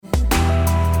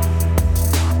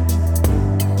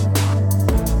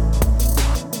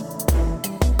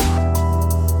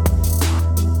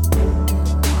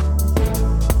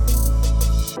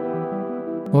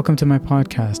Welcome to my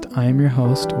podcast. I am your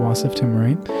host, Wasif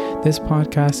Timuri. This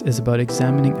podcast is about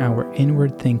examining our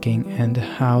inward thinking and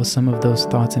how some of those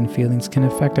thoughts and feelings can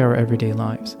affect our everyday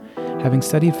lives. Having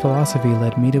studied philosophy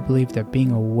led me to believe that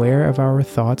being aware of our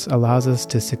thoughts allows us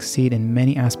to succeed in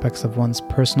many aspects of one's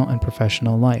personal and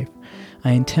professional life.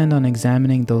 I intend on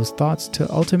examining those thoughts to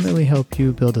ultimately help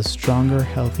you build a stronger,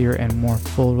 healthier, and more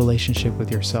full relationship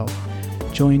with yourself.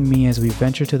 Join me as we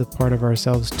venture to the part of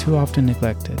ourselves too often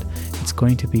neglected. It's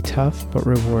going to be tough but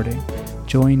rewarding.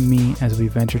 Join me as we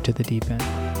venture to the deep end.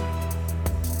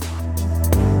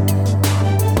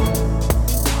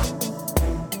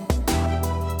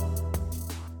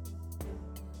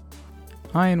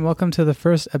 Hi, and welcome to the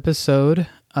first episode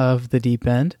of The Deep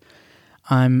End.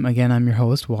 I'm your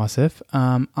host, Wasif.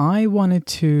 I wanted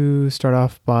to start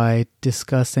off by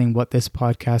discussing what this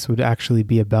podcast would actually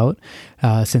be about,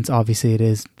 since obviously it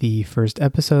is the first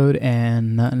episode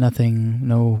and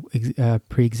no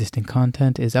pre-existing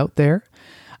content is out there.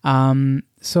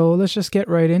 So let's just get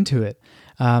right into it.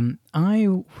 I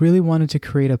really wanted to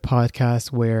create a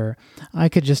podcast where I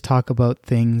could just talk about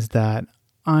things that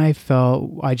I felt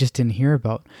I just didn't hear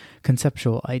about.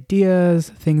 Conceptual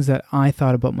ideas, things that I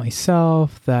thought about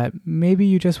myself that maybe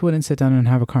you just wouldn't sit down and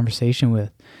have a conversation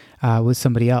with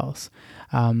somebody else.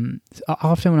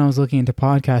 Often when I was looking into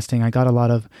podcasting, I got a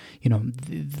lot of,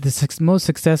 the most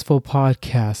successful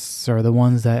podcasts are the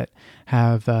ones that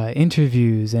have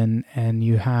interviews and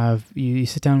you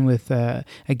sit down with a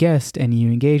guest and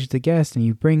you engage the guest and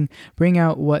you bring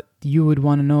out what you would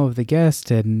want to know of the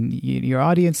guest and your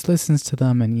audience listens to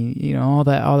them and all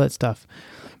that stuff.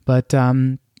 But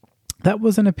that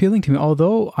wasn't appealing to me,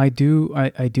 although I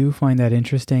do find that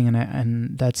interesting,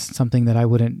 and that's something that I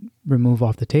wouldn't remove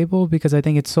off the table because I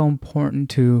think it's so important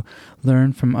to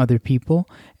learn from other people,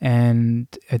 and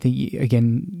I think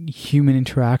again human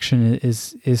interaction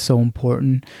is so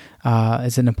important,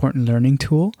 as an important learning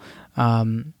tool.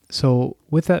 So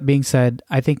with that being said,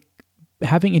 I think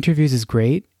having interviews is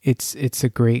great. It's a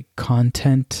great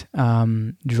content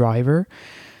driver.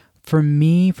 For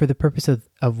me, for the purpose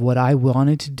of what I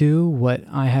wanted to do, what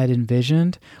I had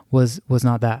envisioned was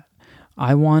not that.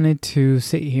 I wanted to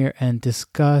sit here and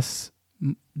discuss,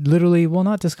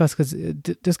 not discuss, because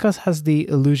discuss has the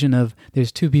illusion of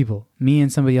there's two people, me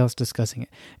and somebody else discussing it.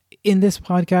 In this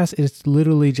podcast, it's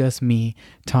literally just me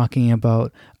talking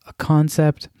about a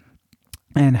concept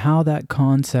and how that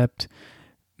concept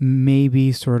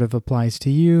maybe sort of applies to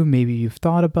you. Maybe you've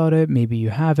thought about it. Maybe you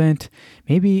haven't.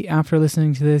 Maybe after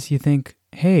listening to this, you think,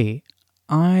 hey,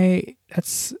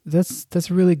 that's a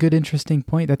really good, interesting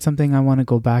point. That's something I want to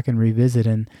go back and revisit.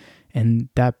 And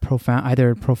that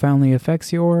either profoundly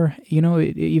affects you or,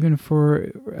 even for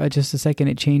just a second,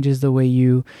 it changes the way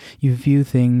you view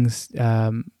things,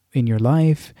 in your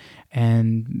life,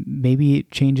 and maybe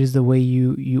it changes the way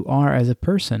you are as a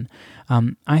person.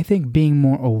 I think being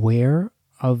more aware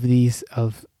of these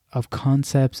of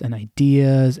concepts and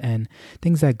ideas and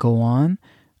things that go on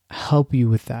help you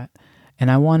with that. And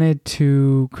I wanted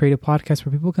to create a podcast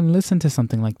where people can listen to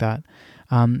something like that.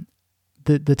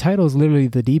 The title is literally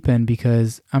The Deep End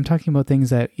because I'm talking about things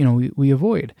that we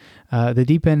avoid. The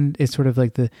deep end is sort of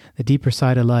like the deeper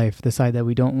side of life, the side that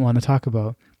we don't want to talk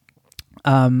about.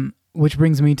 Which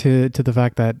brings me to the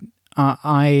fact that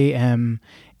I am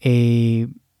a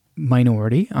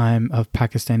minority. I'm of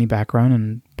Pakistani background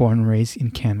and born and raised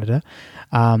in Canada.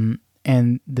 And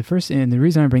the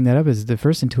reason I bring that up is the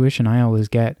first intuition I always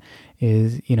get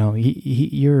is,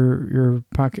 you're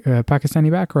Pakistani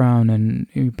background and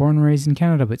you're born and raised in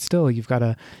Canada, but still you've got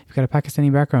a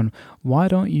Pakistani background. Why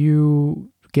don't you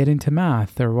get into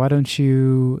math? Or why don't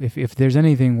you, if there's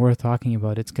anything worth talking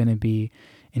about, it's going to be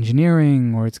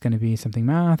engineering or it's going to be something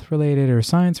math related or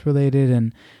science related.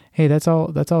 And hey, that's all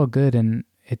good. And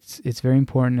it's very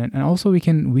important, and also we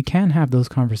can have those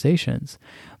conversations.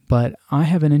 But I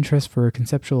have an interest for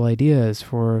conceptual ideas,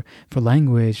 for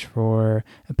language, for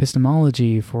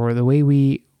epistemology, for the way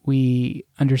we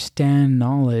understand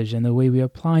knowledge and the way we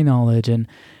apply knowledge and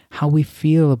how we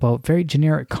feel about very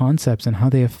generic concepts and how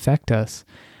they affect us.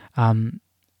 Now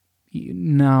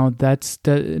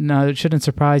it shouldn't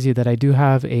surprise you that I do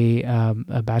have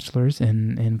a bachelor's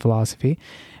in philosophy,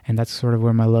 and that's sort of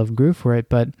where my love grew for it.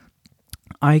 But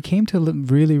I came to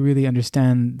really, really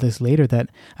understand this later, that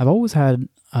I've always had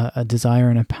a desire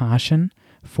and a passion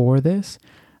for this.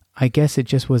 I guess it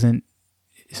just wasn't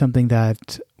something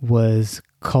that was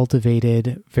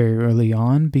cultivated very early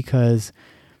on because,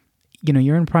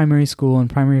 you're in primary school and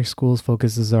primary school's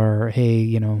focuses are,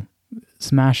 hey,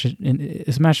 smash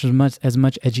as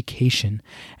much education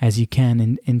as you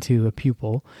can into a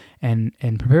pupil, and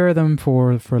prepare them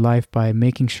for life by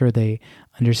making sure they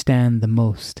understand the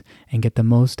most and get the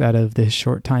most out of this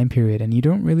short time period. And you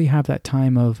don't really have that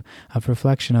time of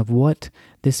reflection of what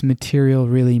this material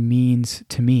really means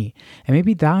to me. And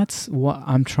maybe that's what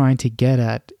I'm trying to get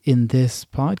at in this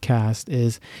podcast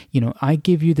is, I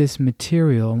give you this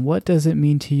material, and what does it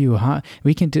mean to you? How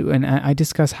we can do, and I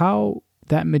discuss how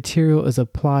that material is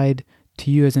applied to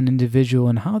you as an individual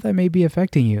and how that may be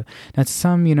affecting you. Now, to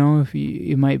some, if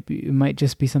it might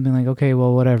just be something like, okay,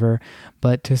 well, whatever.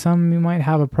 But to some, you might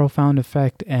have a profound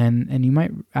effect, and you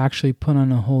might actually put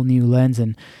on a whole new lens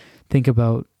and think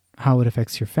about how it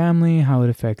affects your family, how it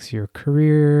affects your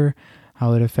career,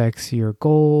 how it affects your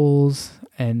goals,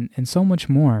 and so much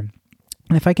more.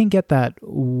 And if I can get that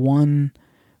one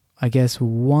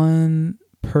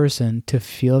person to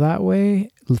feel that way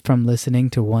from listening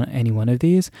to any one of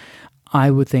these, I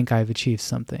would think I've achieved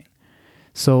something.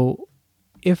 So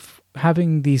if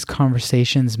having these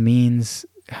conversations means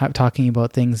talking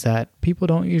about things that people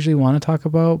don't usually want to talk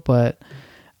about, but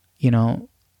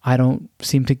I don't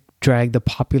seem to drag the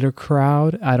popular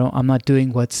crowd. I'm not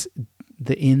doing what's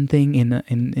the in thing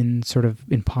in sort of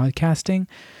in podcasting.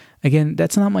 Again,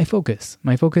 that's not my focus.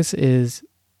 My focus is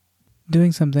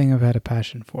doing something I've had a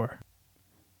passion for.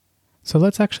 So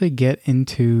let's actually get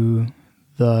into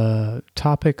the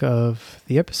topic of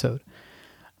the episode.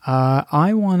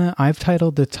 I've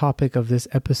titled the topic of this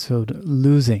episode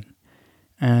Losing.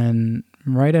 And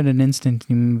right at an instant,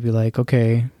 you may be like,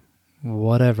 okay,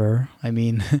 whatever. I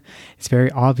mean, it's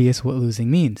very obvious what losing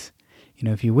means.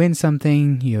 If you win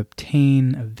something, you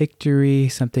obtain a victory,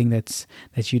 something that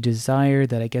you desire,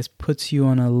 that I guess puts you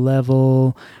on a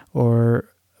level or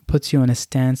puts you in a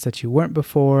stance that you weren't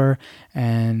before,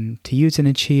 and to you it's an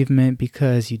achievement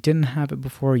because you didn't have it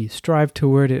before. You strive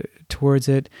towards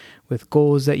it with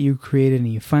goals that you created,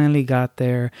 and you finally got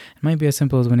there. It might be as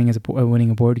simple as winning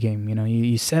a board game.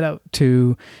 You set out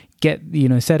to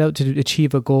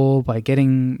achieve a goal by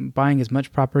buying as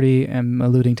much property. I'm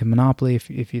alluding to Monopoly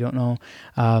if you don't know.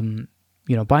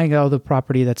 Buying all the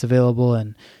property that's available,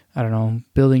 and I don't know,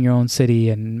 building your own city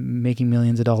and making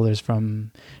millions of dollars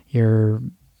from your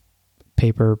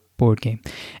paper board game.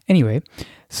 Anyway,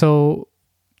 so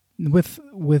with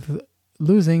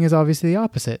losing is obviously the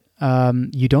opposite.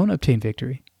 You don't obtain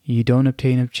victory. You don't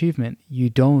obtain achievement. You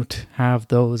don't have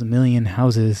those million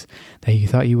houses that you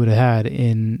thought you would have had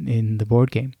in the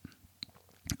board game.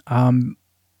 Some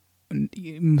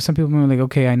people are like,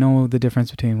 okay, I know the difference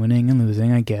between winning and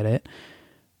losing. I get it.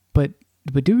 But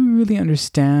do we really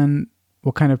understand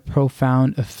what kind of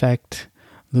profound effect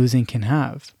losing can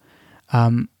have?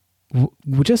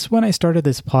 Just when I started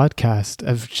this podcast,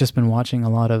 I've just been watching a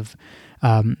lot of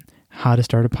how to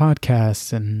start a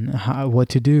podcast and what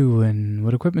to do and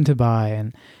what equipment to buy.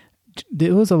 And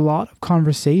there was a lot of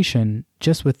conversation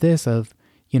just with this of,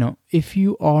 if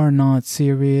you are not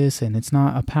serious and it's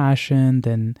not a passion,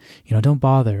 then, don't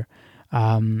bother.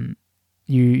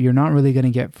 You're not really going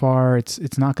to get far.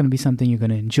 It's not going to be something you're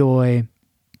going to enjoy.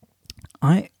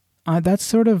 That's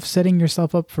sort of setting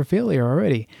yourself up for failure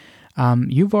already.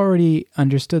 You've already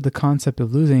understood the concept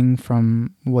of losing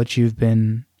from what you've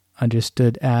been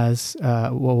understood as,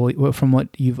 from what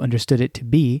you've understood it to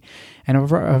be, and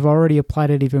I've already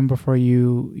applied it even before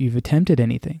you've attempted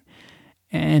anything.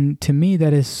 And to me,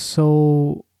 that is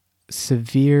so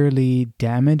severely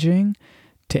damaging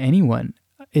to anyone.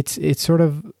 It's sort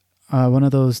of one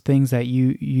of those things that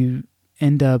you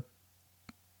end up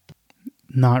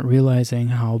not realizing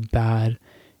how bad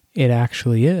it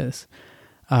actually is.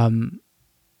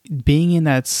 Being in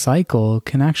that cycle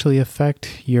can actually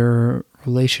affect your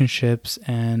relationships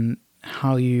and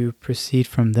how you proceed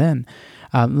from then.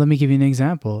 Let me give you an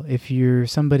example. If you're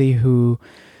somebody who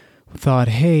thought,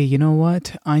 hey, you know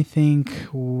what? I think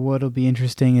what'll be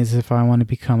interesting is if I want to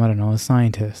become, a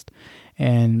scientist.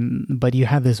 But you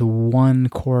have this one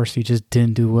course you just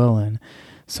didn't do well in.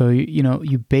 So,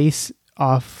 you base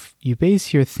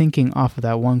your thinking off of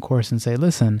that one course and say,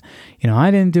 listen,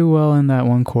 I didn't do well in that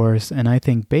one course, and I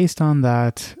think based on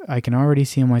that, I can already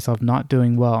see myself not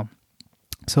doing well.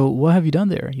 So what have you done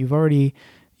there? You've already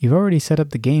set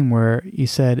up the game where you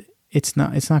said it's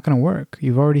not going to work.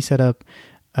 You've already set up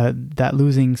that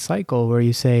losing cycle where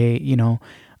you say,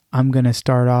 I'm going to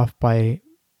start off by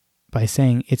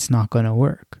saying it's not going to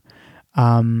work.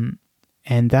 And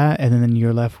then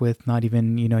you're left with not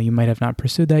even, you might have not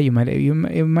pursued that. You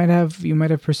might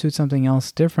have pursued something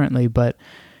else differently, but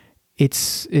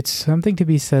it's something to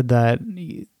be said that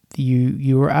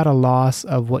you were at a loss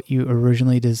of what you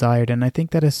originally desired. And I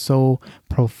think that is so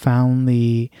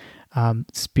profoundly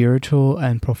spiritual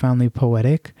and profoundly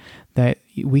poetic, that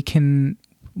we can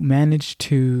manage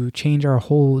to change our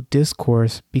whole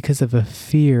discourse because of a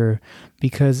fear,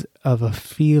 because of a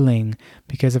feeling,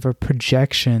 because of a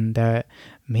projection that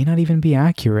may not even be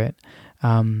accurate.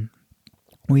 We're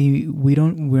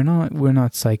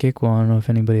not psychic. Well, I don't know if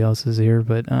anybody else is here,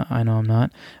 but I know I'm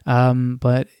not.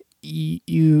 But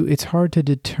it's hard to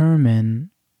determine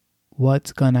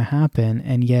what's gonna happen,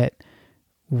 and yet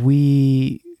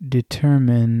we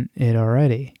determine it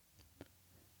already.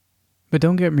 But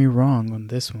don't get me wrong on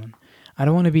this one. I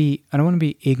don't want to be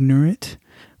ignorant,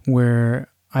 where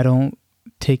I don't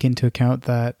take into account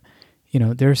that,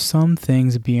 there's some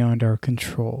things beyond our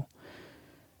control.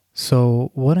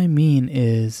 So what I mean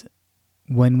is,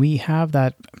 when we have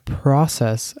that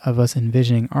process of us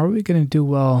envisioning, are we going to do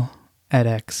well at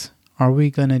X? Are we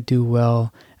going to do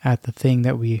well at the thing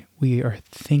that we are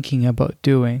thinking about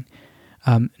doing?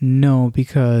 No,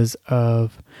 because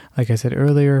of, like I said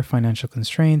earlier, financial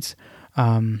constraints,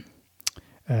 logistical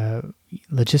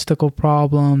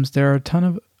problems. There are a ton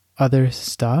of other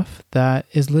stuff that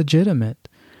is legitimate.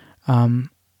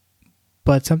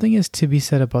 But something is to be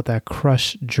said about that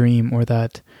crushed dream, or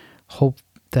that hope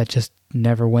that just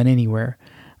never went anywhere.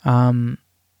 And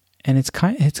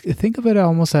think of it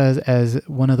almost as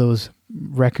one of those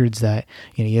records that,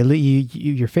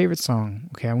 your favorite song.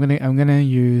 Okay, I'm gonna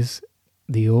use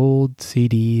the old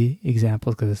CD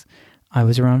examples because I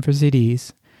was around for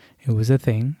CDs. It was a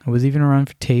thing. I was even around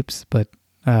for tapes, but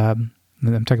I'm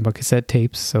talking about cassette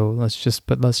tapes. So let's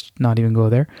not even go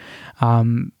there.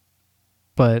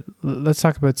 But let's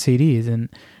talk about CDs, and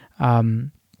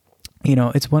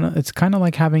it's kind of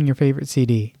like having your favorite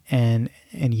CD, and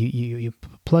you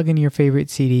plug in your favorite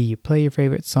CD, you play your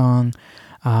favorite song.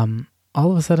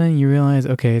 All of a sudden you realize,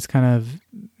 okay, it's kind of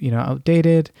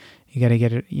outdated. You got to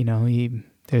get it.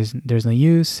 There's no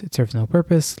use. It serves no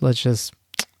purpose. Let's just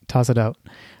toss it out.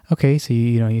 Okay, so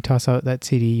you toss out that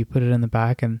CD, you put it in the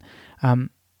back, and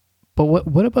but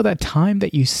what about that time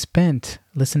that you spent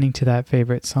listening to that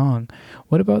favorite song?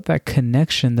 What about that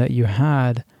connection that you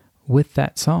had with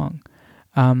that song?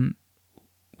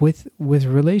 With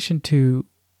relation to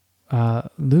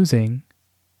losing,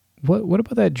 what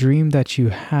about that dream that you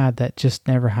had that just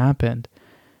never happened?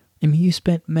 I mean, you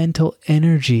spent mental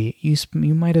energy.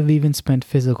 You might have even spent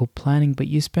physical planning, but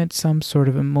you spent some sort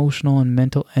of emotional and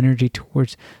mental energy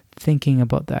towards thinking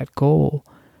about that goal.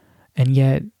 And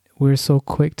yet we're so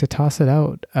quick to toss it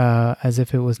out as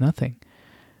if it was nothing.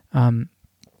 And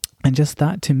just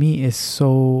that to me is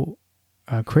so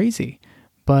crazy.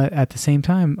 But at the same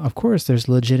time, of course, there's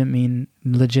legitimate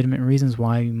reasons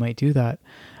why you might do that.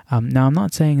 Now, I'm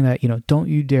not saying that, don't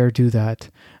you dare do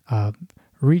that.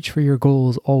 Reach for your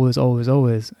goals always, always,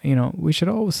 always. We should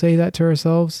always say that to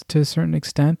ourselves to a certain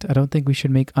extent. I don't think we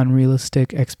should make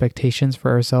unrealistic expectations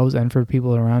for ourselves and for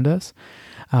people around us.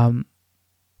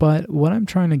 But what I'm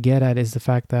trying to get at is the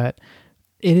fact that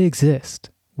it exists.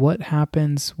 What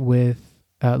happens with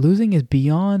losing is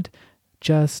beyond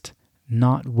just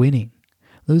not winning.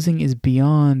 Losing is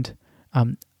beyond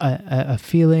a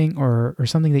feeling or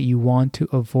something that you want to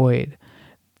avoid.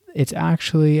 It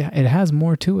has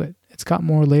more to it. It's got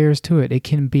more layers to it. It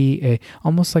can be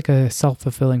almost like a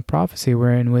self-fulfilling prophecy,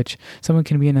 in which someone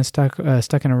can be stuck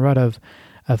in a rut of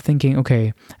thinking,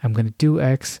 okay, I'm going to do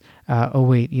X.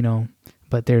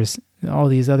 But there's all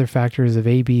these other factors of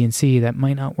A, B, and C that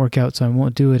might not work out, so I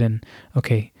won't do it. And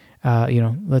okay,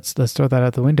 let's throw that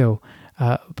out the window.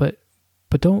 But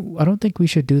I don't think we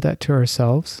should do that to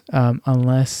ourselves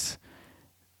unless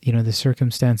the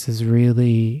circumstances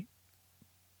really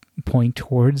point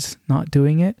towards not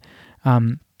doing it.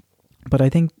 But I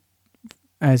think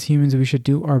as humans, we should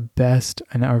do our best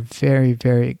and our very,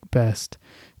 very best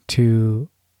to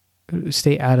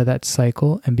stay out of that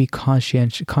cycle and be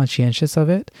conscientious of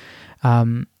it.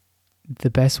 The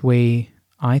best way,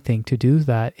 I think, to do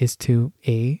that is to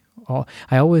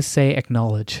I always say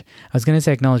acknowledge. I was going to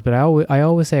say acknowledge, but I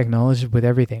always say acknowledge with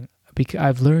everything, because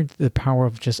I've learned the power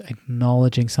of just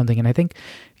acknowledging something. And I think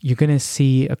you're going to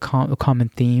see common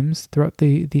themes throughout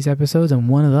these episodes. And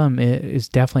one of them is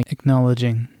definitely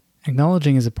acknowledging.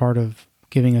 Acknowledging is a part of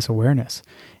giving us awareness.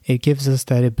 It gives us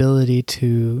that ability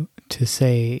to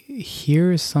say,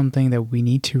 here's something that we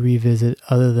need to revisit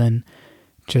other than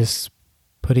just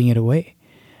putting it away.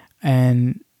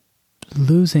 And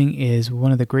losing is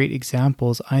one of the great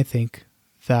examples, I think,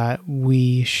 that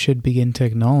we should begin to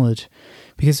acknowledge,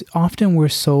 because often we're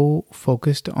so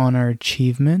focused on our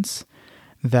achievements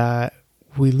that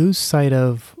we lose sight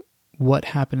of what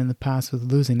happened in the past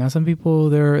with losing. Now, some people,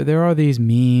 there are these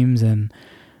memes and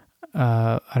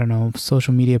I don't know,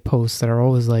 social media posts that are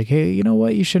always like, hey, you know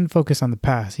what? You shouldn't focus on the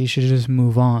past. You should just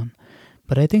move on.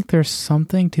 But I think there's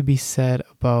something to be said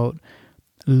about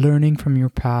learning from your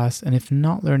past. And if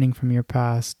not learning from your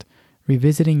past,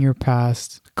 revisiting your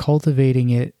past, cultivating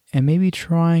it, and maybe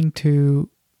trying to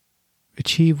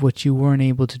achieve what you weren't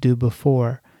able to do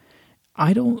before.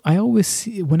 I always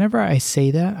see, whenever I say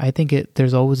that, I think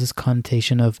there's always this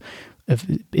connotation of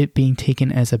it being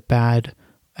taken as a bad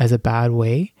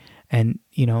way. And,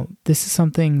 you know, this is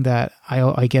something that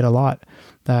I get a lot,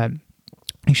 that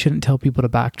you shouldn't tell people to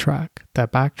backtrack,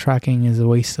 that backtracking is a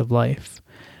waste of life.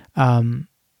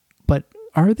 But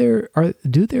are there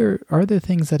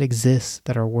things that exist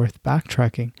that are worth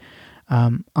backtracking?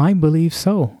 I believe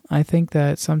so. I think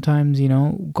that sometimes, you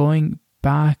know, going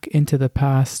back into the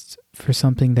past for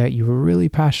something that you were really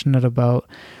passionate about,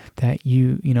 that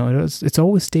you know, it's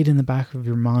always stayed in the back of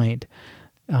your mind,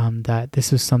 that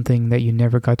this was something that you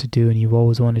never got to do and you've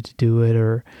always wanted to do it,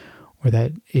 or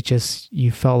that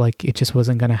you felt like it just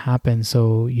wasn't going to happen,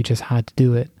 so you just had to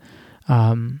do it.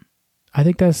 I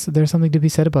think there's something to be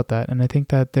said about that. And I think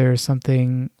that there's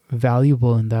something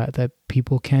valuable in that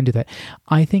people can do that.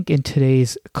 I think in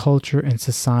today's culture and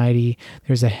society,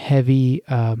 there's a heavy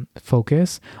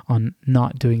focus on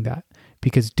not doing that,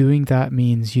 because doing that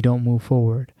means you don't move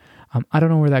forward. I don't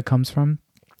know where that comes from.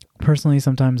 Personally,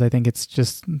 sometimes I think it's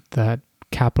just that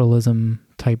capitalism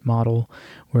type model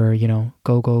where, you know,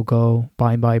 go,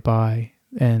 buy,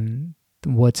 and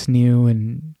what's new,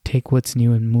 and take what's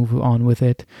new and move on with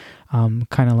it.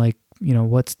 Kind of like, you know,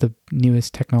 what's the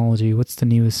newest technology, what's the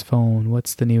newest phone,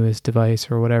 what's the newest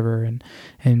device or whatever,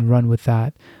 and run with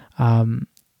that.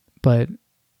 But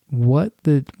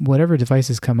whatever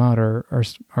devices come out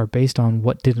are based on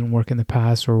what didn't work in the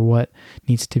past, or what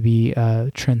needs to be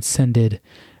transcended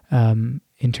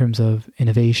in terms of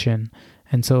innovation.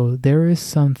 And so there is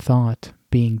some thought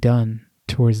being done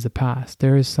towards the past.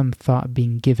 There is some thought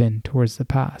being given towards the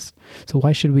past. So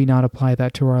why should we not apply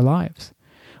that to our lives?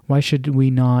 Why should we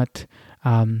not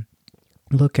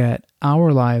look at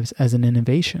our lives as an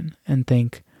innovation and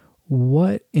think,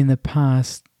 what in the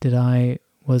past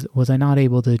was I not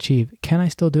able to achieve? Can I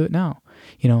still do it now?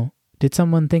 You know, did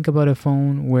someone think about a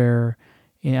phone where,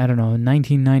 I don't know, in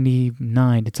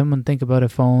 1999, did someone think about a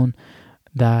phone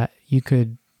that you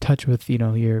could touch with, you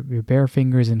know, your bare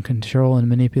fingers and control and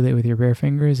manipulate with your bare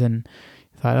fingers, and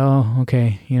thought, oh,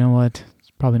 okay, you know what,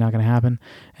 it's probably not going to happen.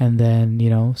 And then,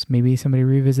 you know, maybe somebody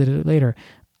revisited it later.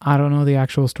 I don't know the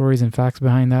actual stories and facts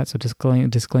behind that, so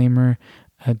disclaimer,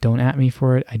 don't at me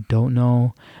for it. I don't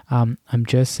know. I'm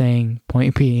just saying,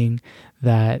 point being,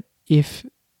 that if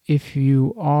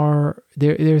you are,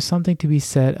 there's something to be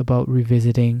said about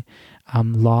revisiting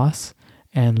loss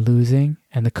and losing,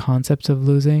 and the concepts of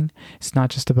losing. It's not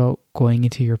just about going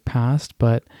into your past,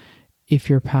 but if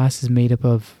your past is made up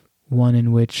of one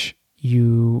in which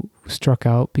you struck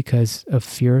out because of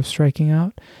fear of striking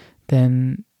out,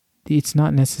 then it's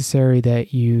not necessary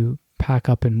that you pack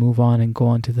up and move on and go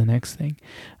on to the next thing.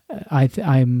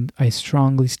 I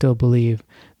strongly still believe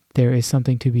there is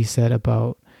something to be said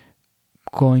about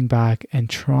going back and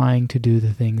trying to do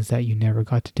the things that you never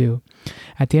got to do.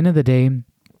 At the end of the day,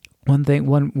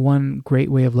 one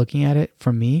great way of looking at it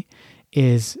for me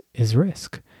is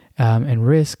risk, and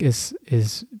risk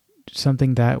is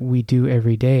something that we do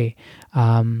every day.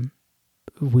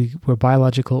 We're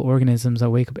biological organisms that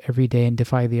wake up every day and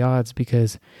defy the odds,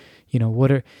 because, you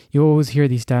know, you always hear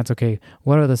these stats. Okay,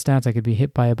 what are the stats? I could be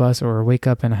hit by a bus, or wake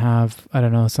up and have, I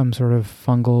don't know, some sort of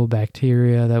fungal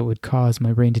bacteria that would cause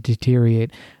my brain to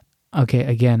deteriorate. Okay,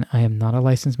 again, I am not a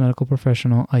licensed medical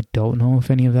professional. I don't know if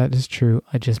any of that is true.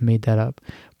 I just made that up.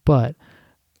 But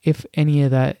if any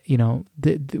of that, you know,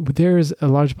 there's a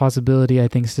large possibility, I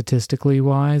think, statistically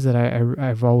wise, that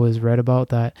I've always read about,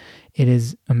 that it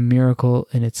is a miracle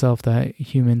in itself that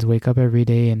humans wake up every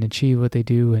day and achieve what they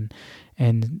do,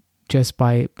 and just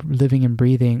by living and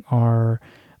breathing are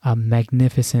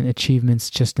magnificent achievements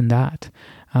just in that.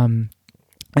 And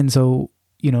so,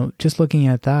 you know, just looking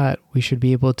at that, we should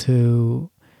be able to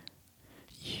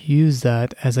use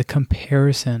that as a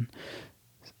comparison.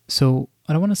 So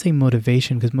I don't want to say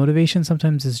motivation, because motivation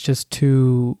sometimes is just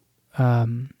too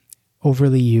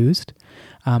overly used.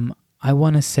 I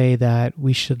want to say that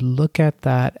we should look at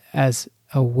that as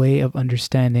a way of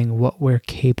understanding what we're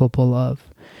capable of.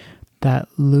 That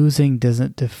losing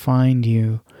doesn't define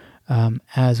you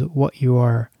as what you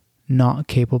are not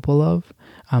capable of.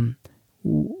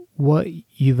 What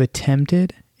you've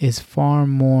attempted is far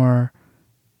more,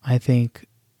 I think,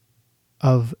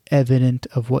 of evident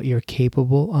of what you're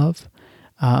capable of.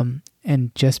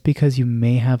 And just because you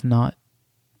may have not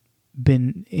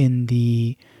been in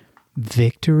the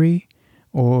victory,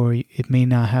 or it may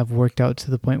not have worked out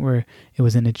to the point where it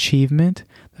was an achievement.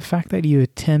 The fact that you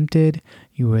attempted,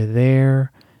 you were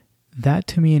there, that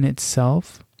to me in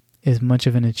itself is much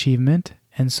of an achievement.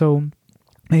 And so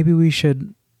maybe we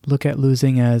should look at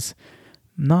losing as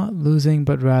not losing,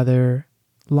 but rather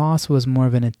loss was more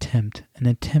of an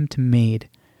attempt made.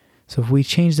 So if we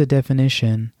change the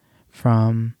definition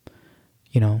from,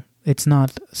 it's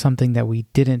not something that we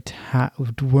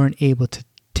weren't able to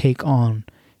take on,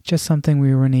 just something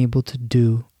we weren't able to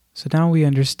do. So now we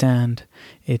understand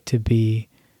it to be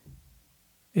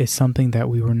is something that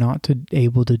we were not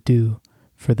able to do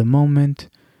for the moment,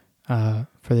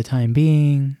 for the time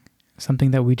being,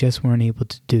 something that we just weren't able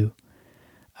to do.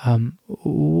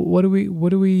 What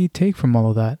do we take from all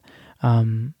of that?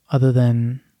 Other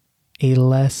than a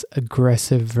less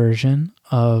aggressive version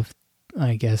of,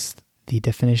 I guess, the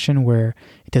definition where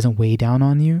it doesn't weigh down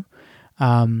on you.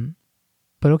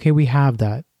 But okay, we have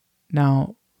that.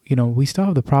 Now, we still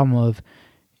have the problem of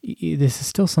this is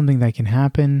still something that can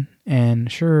happen.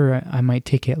 And sure, I might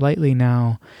take it lightly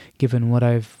now, given what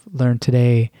I've learned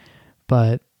today.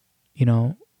 But,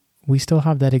 we still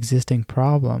have that existing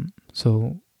problem.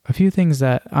 So a few things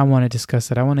that I want to discuss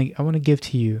that I want to give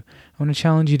to you, I want to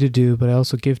challenge you to do, but I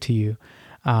also give to you,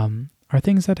 are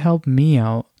things that help me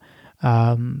out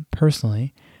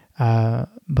personally.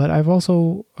 But I've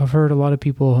heard a lot of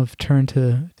people have turned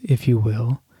to, if you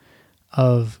will,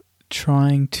 of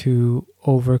trying to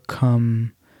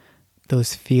overcome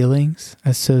those feelings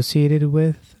associated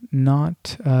with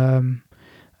not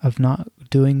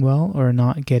doing well or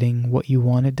not getting what you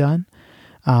wanted done.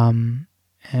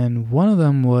 And one of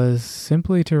them was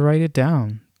simply to write it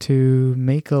down, to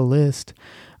make a list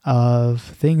of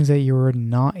things that you were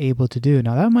not able to do.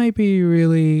 Now, that might be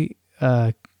really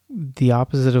the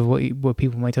opposite of what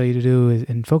people might tell you to do,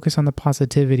 and focus on the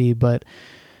positivity. But,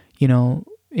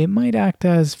 it might act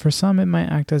as, for some, it might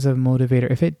act as a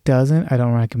motivator. If it doesn't, I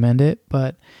don't recommend it.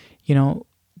 But,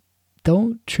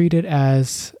 don't treat it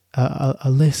as a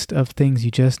list of things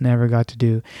you just never got to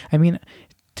do. I mean,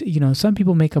 some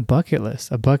people make a bucket list.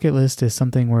 A bucket list is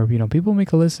something where, people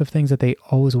make a list of things that they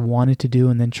always wanted to do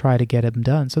and then try to get them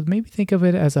done. So maybe think of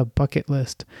it as a bucket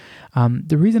list.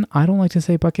 The reason I don't like to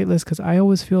say bucket list, because I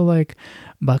always feel like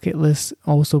bucket list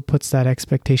also puts that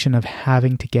expectation of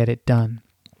having to get it done.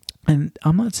 And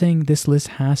I'm not saying this list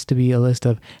has to be a list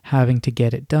of having to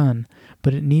get it done,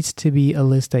 but it needs to be a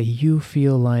list that you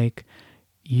feel like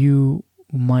you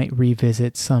might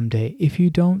revisit someday. If you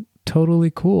don't,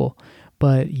 totally cool.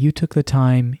 But you took the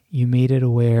time, you made it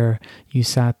aware, you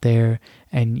sat there,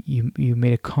 and you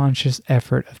made a conscious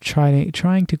effort of trying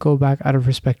to go back out of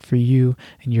respect for you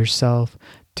and yourself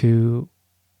to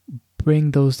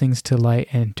bring those things to light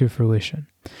and to fruition.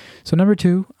 So number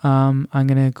 2, I'm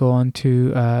going to go on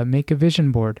to make a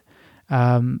vision board.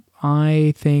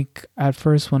 I think at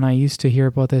first when I used to hear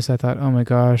about this, I thought, oh my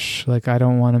gosh, I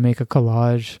don't want to make a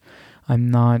collage. I'm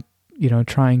not,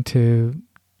 trying to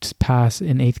pass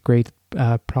an 8th grade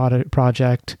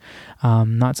project,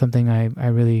 not something I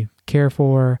really care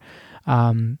for.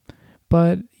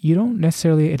 But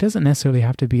it doesn't necessarily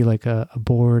have to be like a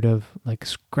board of like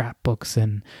scrapbooks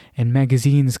and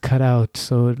magazines cut out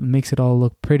so it makes it all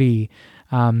look pretty.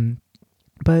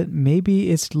 But maybe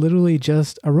it's literally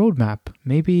just a roadmap,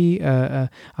 maybe a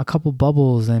couple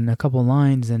bubbles and a couple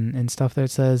lines and stuff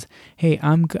that says, hey,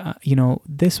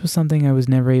 this was something I was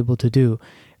never able to do.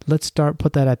 Let's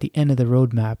put that at the end of the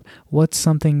roadmap. What's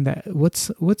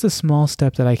a small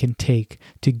step that I can take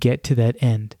to get to that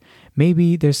end?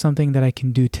 Maybe there's something that I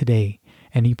can do today,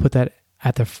 and you put that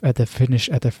at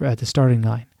the starting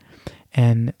line,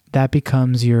 and that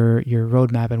becomes your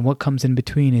roadmap. And what comes in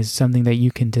between is something that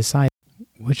you can decide.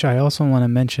 Which I also want to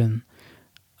mention.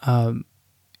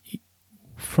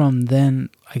 From then,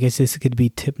 I guess this could be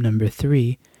tip number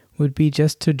 3, would be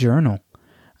just to journal.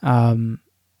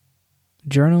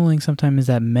 Journaling sometimes is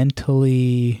that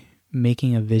mentally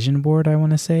making a vision board, I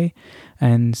want to say.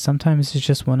 And sometimes it's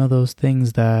just one of those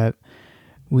things that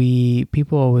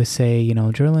people always say,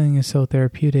 journaling is so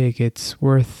therapeutic. It's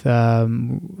worth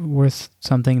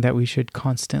something that we should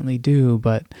constantly do.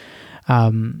 But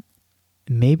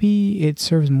maybe it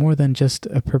serves more than just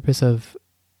a purpose of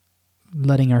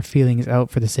letting our feelings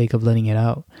out for the sake of letting it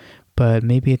out. But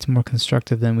maybe it's more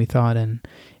constructive than we thought. And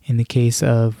in the case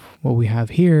of what we have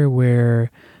here, where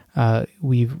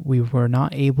we were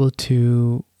not able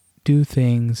to do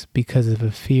things because of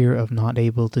a fear of not being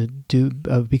able to do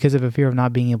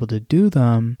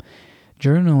them,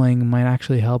 journaling might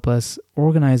actually help us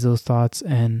organize those thoughts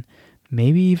and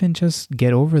maybe even just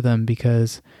get over them,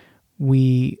 because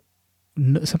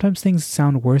sometimes things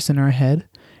sound worse in our head,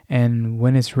 And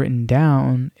when it's written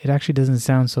down, it actually doesn't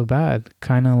sound so bad.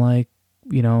 Kind of like,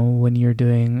 when you're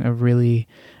doing a really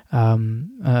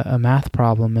a math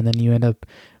problem and then you end up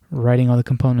writing all the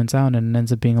components out and it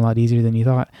ends up being a lot easier than you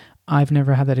thought. I've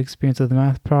never had that experience with the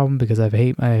math problem because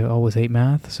I always hate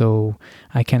math, so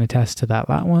I can't attest to that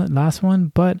last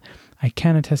one, but I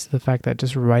can attest to the fact that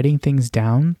just writing things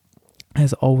down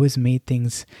has always made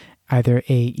things either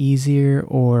easier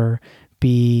or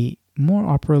be more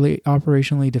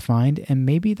operationally defined, and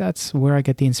maybe that's where I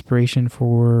get the inspiration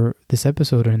for this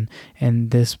episode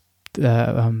and this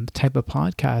type of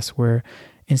podcast, where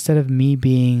instead of me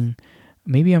being,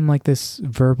 maybe I'm like this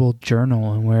verbal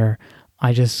journal and where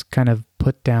I just kind of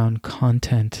put down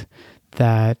content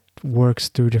that works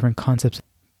through different concepts.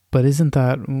 But isn't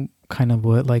that kind of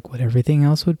what everything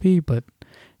else would be? But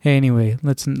hey, anyway,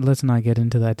 let's not get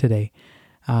into that today.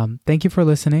 Thank you for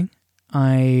listening.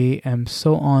 I am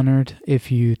so honored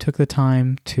if you took the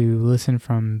time to listen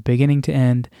from beginning to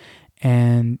end,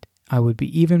 and I would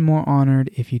be even more honored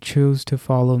if you choose to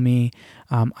follow me.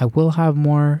 I will have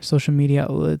more social media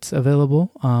outlets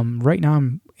available. Right now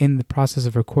I'm in the process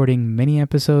of recording mini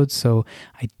episodes, so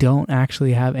I don't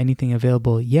actually have anything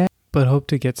available yet, but hope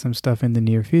to get some stuff in the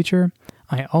near future.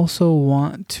 I also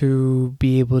want to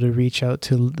be able to reach out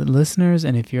to the listeners,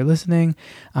 and if you're listening,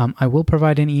 I will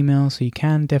provide an email, so you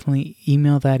can definitely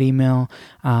email that email.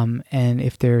 And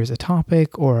if there's a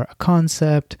topic or a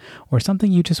concept or something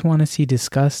you just want to see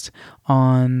discussed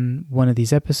on one of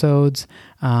these episodes,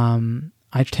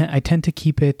 I tend to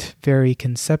keep it very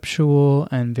conceptual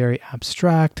and very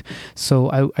abstract,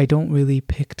 so I don't really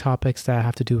pick topics that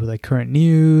have to do with like current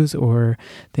news or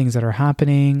things that are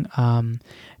happening,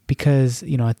 because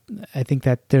I think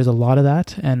that there's a lot of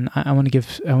that, and I want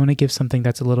to give something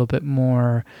that's a little bit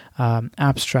more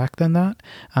abstract than that.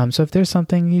 So if there's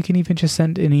something, you can even just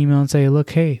send an email and say,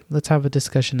 look, hey, let's have a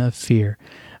discussion of fear,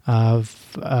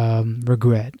 of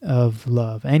regret, of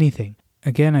love, anything.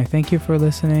 Again, I thank you for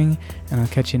listening, and I'll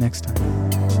catch you next time.